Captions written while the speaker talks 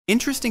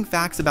Interesting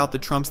facts about the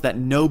Trumps that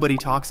nobody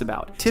talks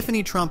about.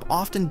 Tiffany Trump,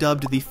 often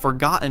dubbed the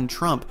Forgotten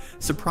Trump,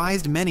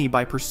 surprised many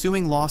by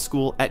pursuing law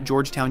school at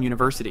Georgetown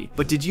University.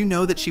 But did you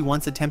know that she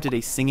once attempted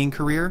a singing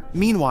career?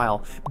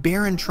 Meanwhile,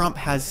 Barron Trump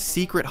has a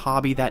secret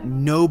hobby that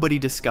nobody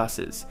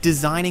discusses: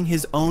 designing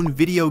his own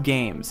video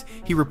games.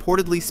 He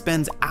reportedly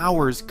spends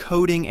hours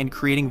coding and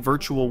creating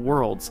virtual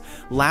worlds.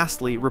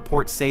 Lastly,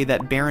 reports say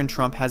that Barron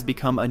Trump has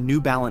become a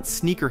New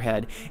Balance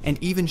sneakerhead and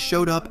even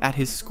showed up at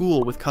his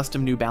school with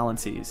custom New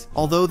Balances.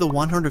 Although the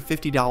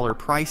 $150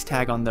 price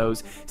tag on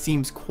those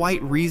seems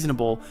quite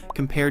reasonable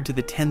compared to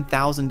the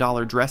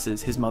 $10,000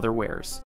 dresses his mother wears.